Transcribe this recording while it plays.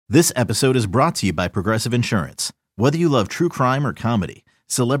This episode is brought to you by Progressive Insurance. Whether you love true crime or comedy,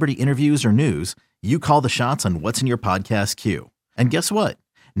 celebrity interviews or news, you call the shots on what's in your podcast queue. And guess what?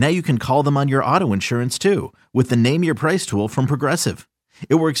 Now you can call them on your auto insurance too with the Name Your Price tool from Progressive.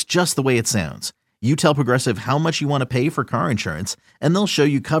 It works just the way it sounds. You tell Progressive how much you want to pay for car insurance, and they'll show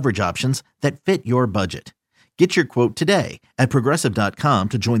you coverage options that fit your budget. Get your quote today at Progressive.com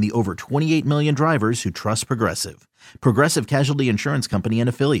to join the over 28 million drivers who trust Progressive. Progressive Casualty Insurance Company and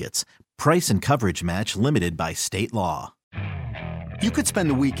Affiliates. Price and coverage match limited by state law. You could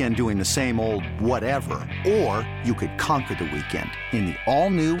spend the weekend doing the same old whatever, or you could conquer the weekend in the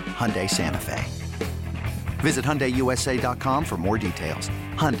all-new Hyundai Santa Fe. Visit HyundaiUSA.com for more details.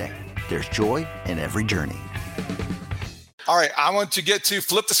 Hyundai, there's joy in every journey. All right, I want to get to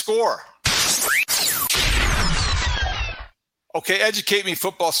flip the score. Okay, educate me,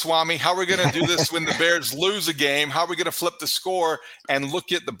 football Swami. How are we going to do this when the Bears lose a game? How are we going to flip the score and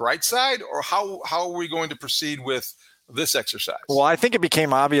look at the bright side? Or how are we going to proceed with this exercise? Well, I think it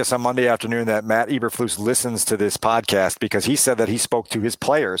became obvious on Monday afternoon that Matt Eberflus listens to this podcast because he said that he spoke to his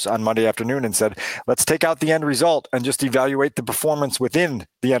players on Monday afternoon and said, let's take out the end result and just evaluate the performance within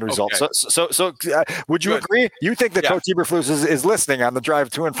the end result. Okay. So would you agree? You think that Coach Eberflus is listening on the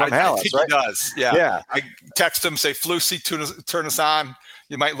drive to and from Hallis, I think right? he does. Yeah. I text him, say, Flusy, turn us on.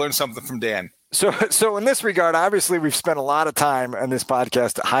 You might learn something from Dan. So in this regard, obviously we've spent a lot of time on this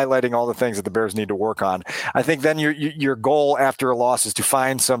podcast highlighting all the things that the Bears need to work on. I think then your goal after a loss is to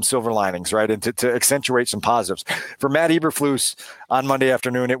find some silver linings, right, and to accentuate some positives. For Matt Eberflus on Monday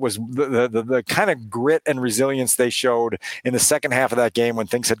afternoon, it was the kind of grit and resilience they showed in the second half of that game when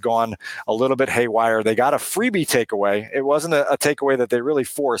things had gone a little bit haywire. They got a freebie takeaway. It wasn't a takeaway that they really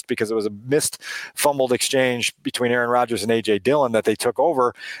forced because it was a missed fumbled exchange between Aaron Rodgers and A.J. Dillon that they took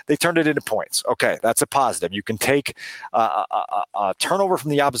over. They turned it into points. Okay, that's a positive. You can take a turnover from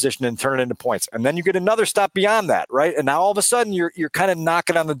the opposition and turn it into points. And then you get another stop beyond that, right? And now all of a sudden you're kind of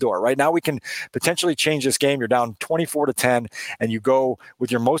knocking on the door, right? Now we can potentially change this game. You're down 24-10, and you go with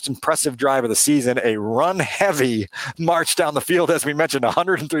your most impressive drive of the season, a run-heavy march down the field, as we mentioned,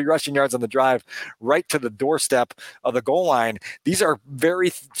 103 rushing yards on the drive, right to the doorstep of the goal line. These are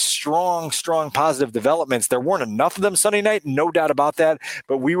very strong positive developments. There weren't enough of them Sunday night, no doubt about that,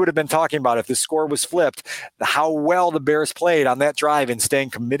 but we would have been talking about if the score was flipped, how well the Bears played on that drive and staying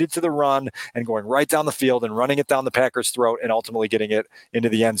committed to the run and going right down the field and running it down the Packers' throat and ultimately getting it into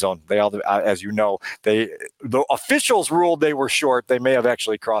the end zone. They all, as you know, the officials ruled they were short. They may have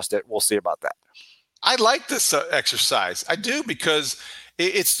actually crossed it. We'll see about that. I like this exercise. I do, because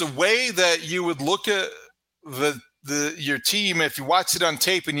it's the way that you would look at your team if you watched it on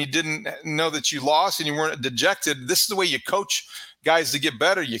tape and you didn't know that you lost and you weren't dejected. This is the way you coach guys to get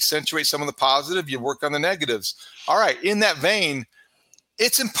better. You accentuate some of the positive, you work on the negatives. All right, in that vein,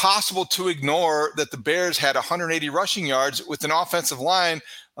 it's impossible to ignore that the Bears had 180 rushing yards with an offensive line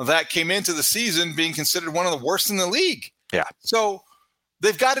that came into the season being considered one of the worst in the league. Yeah. So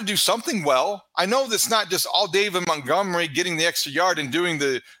they've got to do something well. I know that's not just all David Montgomery getting the extra yard and doing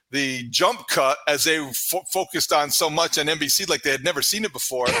the jump cut as they focused on so much on NBC like they had never seen it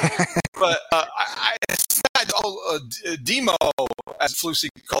before. But it's not all Demo, as Flusy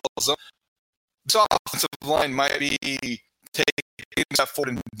calls them. This offensive line might be taking a step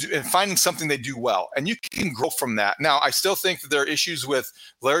forward and finding something they do well. And you can grow from that. Now, I still think that there are issues with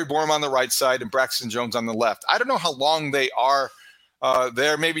Larry Borom on the right side and Braxton Jones on the left. I don't know how long they are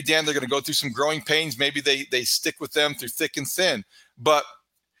there. Maybe, Dan, they're going to go through some growing pains. Maybe they stick with them through thick and thin. But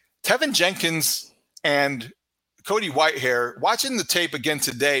Tevin Jenkins and Cody Whitehair, watching the tape again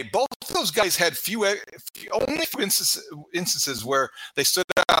today, both of those guys had only few instances where they stood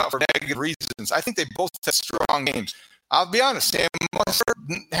out for negative reasons. I think they both had strong games. I'll be honest, Sam Mustard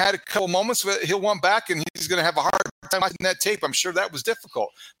had a couple moments where he'll want back and he's going to have a hard time watching that tape. I'm sure that was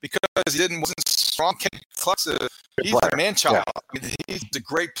difficult because he wasn't strong. Ken Clux, he's a man-child. Yeah. He's a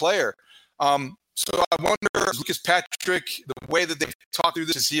great player. So I wonder, Lucas Patrick, the way that they've talked through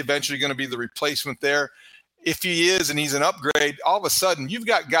this, is he eventually going to be the replacement there? If he is and he's an upgrade, all of a sudden you've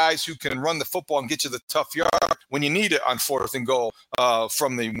got guys who can run the football and get you the tough yard when you need it on 4th and goal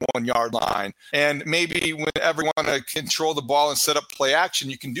from the 1-yard line. And maybe whenever you want to control the ball and set up play action,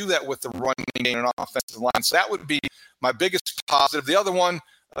 you can do that with the running game and offensive line. So that would be my biggest positive. The other one,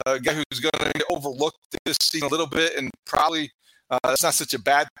 a guy who's going to get overlooked this season a little bit, and probably that's not such a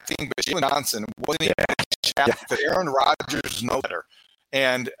bad thing, but Jalen Johnson wasn't even but Aaron Rodgers knows better.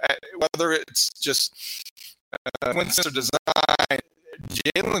 And whether it's just coincidence or design,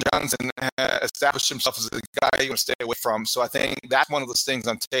 Jalen Johnson established himself as a guy you want to stay away from. So I think that's one of those things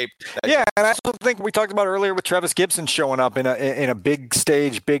on tape. Yeah, and I also think we talked about earlier with Travis Gibson showing up in a big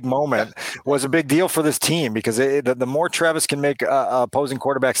stage, big moment was a big deal for this team because the more Travis can make opposing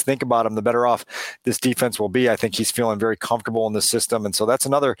quarterbacks think about him, the better off this defense will be. I think he's feeling very comfortable in the system, and so that's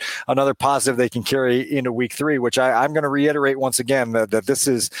another positive they can carry into week 3, which I'm going to reiterate once again that this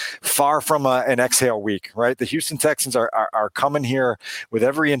is far from an exhale week, right? The Houston Texans are coming here with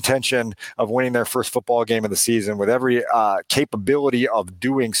every intention of winning their first football game of the season, with every capability of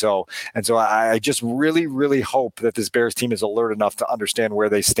doing so. And so I just really, really hope that this Bears team is alert enough to understand where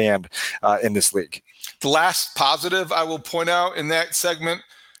they stand in this league. The last positive I will point out in that segment,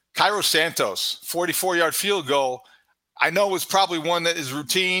 Cairo Santos, 44-yard field goal. I know it was probably one that is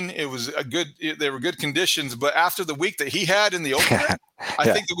routine. It was there were good conditions, but after the week that he had in the opener,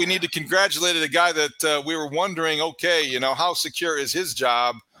 I think that we need to congratulate a guy that we were wondering, okay, how secure is his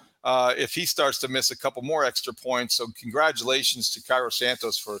job if he starts to miss a couple more extra points. So congratulations to Cairo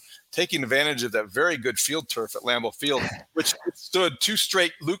Santos for taking advantage of that very good field turf at Lambeau Field, which stood 2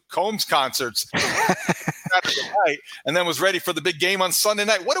 straight Luke Combs concerts Saturday night, and then was ready for the big game on Sunday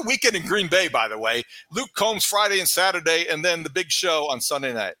night. What a weekend in Green Bay, by the way. Luke Combs Friday and Saturday, and then the big show on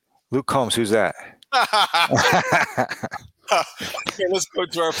Sunday night. Luke Combs, who's that? Okay, let's go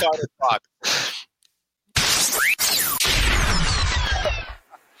to our final thought.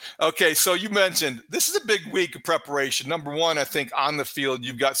 Okay, so you mentioned this is a big week of preparation. Number one, I think on the field,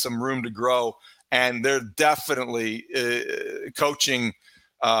 you've got some room to grow, and they're definitely coaching.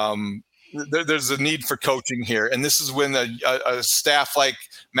 There's a need for coaching here, and this is when a staff like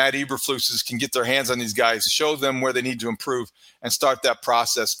Matt Eberflus can get their hands on these guys, show them where they need to improve, and start that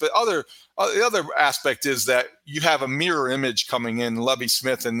process. But the other aspect is that you have a mirror image coming in, Lovie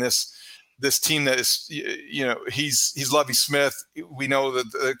Smith, and this team that is, he's Lovie Smith. We know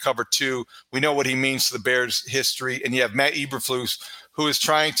that the cover 2. We know what he means to the Bears' history, and you have Matt Eberflus, who is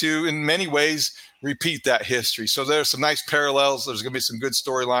trying to, in many ways, repeat that history. So there's some nice parallels. There's going to be some good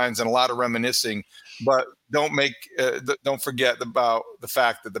storylines and a lot of reminiscing. But don't forget about the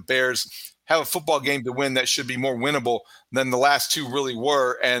fact that the Bears have a football game to win that should be more winnable than the last 2 really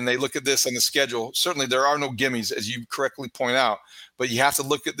were. And they look at this on the schedule. Certainly, there are no gimmies, as you correctly point out. But you have to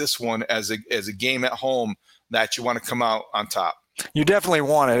look at this one as a game at home that you want to come out on top. You definitely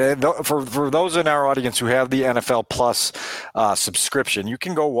want it. And for those in our audience who have the NFL Plus subscription, you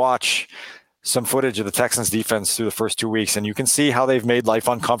can go watch some footage of the Texans defense through the first 2 weeks, and you can see how they've made life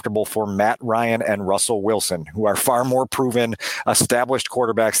uncomfortable for Matt Ryan and Russell Wilson, who are far more proven, established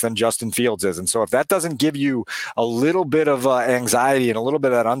quarterbacks than Justin Fields is. And so if that doesn't give you a little bit of anxiety and a little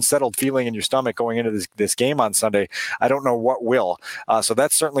bit of that unsettled feeling in your stomach going into this game on Sunday, I don't know what will. So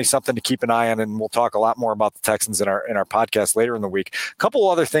that's certainly something to keep an eye on, and we'll talk a lot more about the Texans in our podcast later in the week. A couple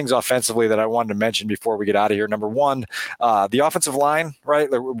other things offensively that I wanted to mention before we get out of here. Number one, the offensive line, right?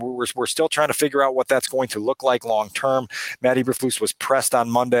 We're still trying to figure out what that's going to look like long term. Matt Eberflus was pressed on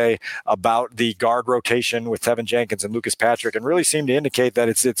Monday about the guard rotation with Tevin Jenkins and Lucas Patrick, and really seemed to indicate that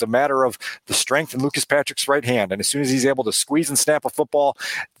it's a matter of the strength in Lucas Patrick's right hand. And as soon as he's able to squeeze and snap a football,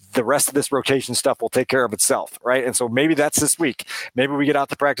 the rest of this rotation stuff will take care of itself, right? And so maybe that's this week. Maybe we get out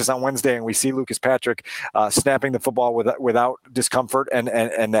to practice on Wednesday and we see Lucas Patrick snapping the football without discomfort,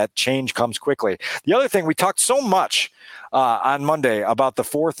 and that change comes quickly. The other thing, we talked so much on Monday about the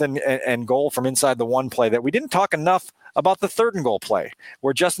 4th and goal from inside the 1 play that we didn't talk enough about the 3rd and goal play,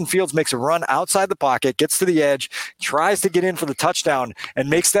 where Justin Fields makes a run outside the pocket, gets to the edge, tries to get in for the touchdown, and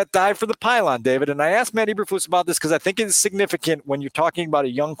makes that dive for the pylon, David. And I asked Matt Eberflus about this because I think it is significant when you're talking about a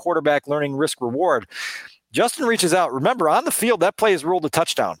young quarterback learning risk-reward. Justin reaches out. Remember, on the field, that play is ruled a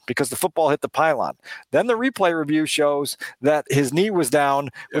touchdown because the football hit the pylon. Then the replay review shows that his knee was down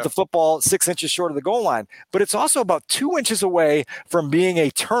with the football 6 inches short of the goal line. But it's also about 2 inches away from being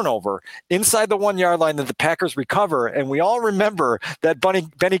a turnover inside the 1 yard line that the Packers recover. And we all remember that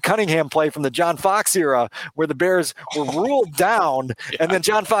Benny Cunningham play from the John Fox era where the Bears were ruled down, and then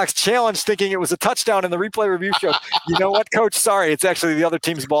John Fox challenged thinking it was a touchdown, and the replay review showed, you know what, coach, sorry, it's actually the other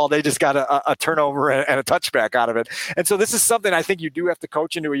team's ball. They just got a turnover and a touchdown back out of it. And so this is something I think you do have to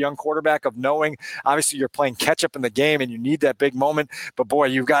coach into a young quarterback, of knowing obviously you're playing catch up in the game and you need that big moment, but boy,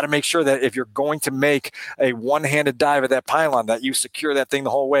 you've got to make sure that if you're going to make a one-handed dive at that pylon, that you secure that thing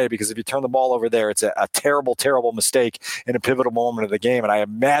the whole way, because if you turn the ball over there, it's a terrible, terrible mistake in a pivotal moment of the game. And I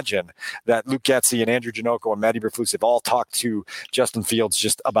imagine that Luke Getsy and Andrew Janocko and Matt Eberflus have all talked to Justin Fields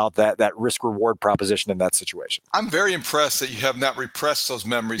just about that risk-reward proposition in that situation. I'm very impressed that you have not repressed those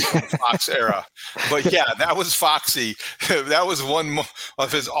memories from the Fox era. But yeah, that was Foxy. That was one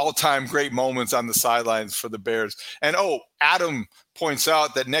of his all-time great moments on the sidelines for the Bears. And, Adam points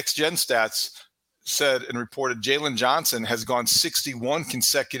out that Next Gen Stats said and reported Jalen Johnson has gone 61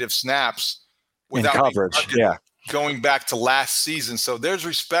 consecutive snaps without coverage. Yeah. Going back to last season. So there's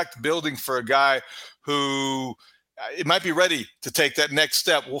respect building for a guy who it might be ready to take that next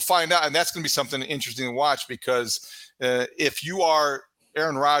step. We'll find out. And that's going to be something interesting to watch because if you are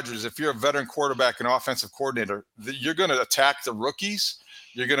Aaron Rodgers, if you're a veteran quarterback and offensive coordinator, you're going to attack the rookies.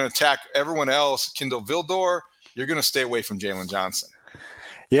 You're going to attack everyone else. Kindle Vildor, you're going to stay away from Jalen Johnson.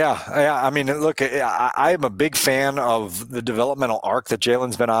 Yeah. I mean, look, I am a big fan of the developmental arc that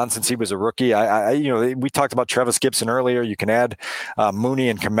Jalen's been on since he was a rookie. We talked about Travis Gibson earlier. You can add Mooney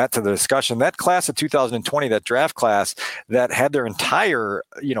and Kmet to the discussion. That class of 2020, that draft class that had their entire,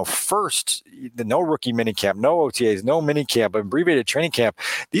 first, no rookie minicamp, no OTAs, no minicamp, abbreviated training camp.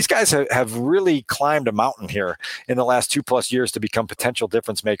 These guys have really climbed a mountain here in the last 2+ years to become potential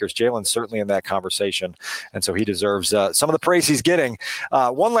difference makers. Jalen's certainly in that conversation, and so he deserves some of the praise he's getting.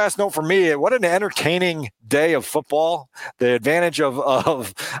 One last note for me, what an entertaining day of football. The advantage of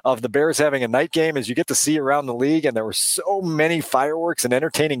the Bears having a night game is you get to see around the league, and there were so many fireworks and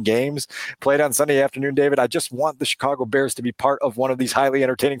entertaining games played on Sunday afternoon, David. I just want the Chicago Bears to be part of one of these highly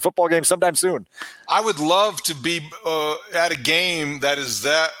entertaining football games sometime soon. I would love to be at a game that is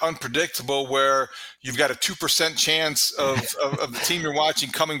that unpredictable where you've got a 2% chance of the team you're watching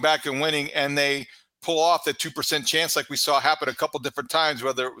coming back and winning, and they pull off that 2% chance like we saw happen a couple different times,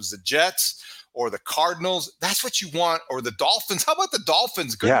 whether it was the Jets or the Cardinals. That's what you want, or the Dolphins. How about the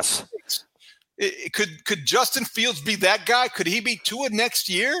Dolphins? Good. Yes. Could Justin Fields be that guy? Could he be Tua next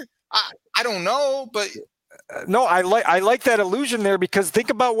year? I don't know, but No, I like that illusion there, because think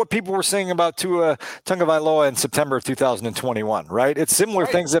about what people were saying about Tua Tagovailoa in September of 2021, right? It's similar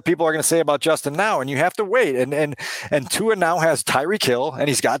things that people are going to say about Justin now, and you have to wait. And Tua now has Tyreek Hill, and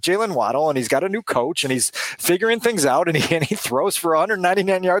he's got Jalen Waddle, and he's got a new coach, and he's figuring things out, and he throws for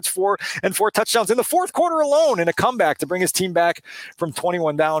 199 yards, 4 touchdowns in the fourth quarter alone in a comeback to bring his team back from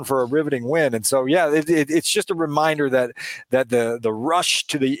 21 down for a riveting win. And so, yeah, it's just a reminder that the rush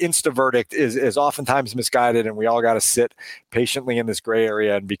to the insta verdict is oftentimes misguided, and we all got to sit patiently in this gray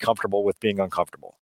area and be comfortable with being uncomfortable.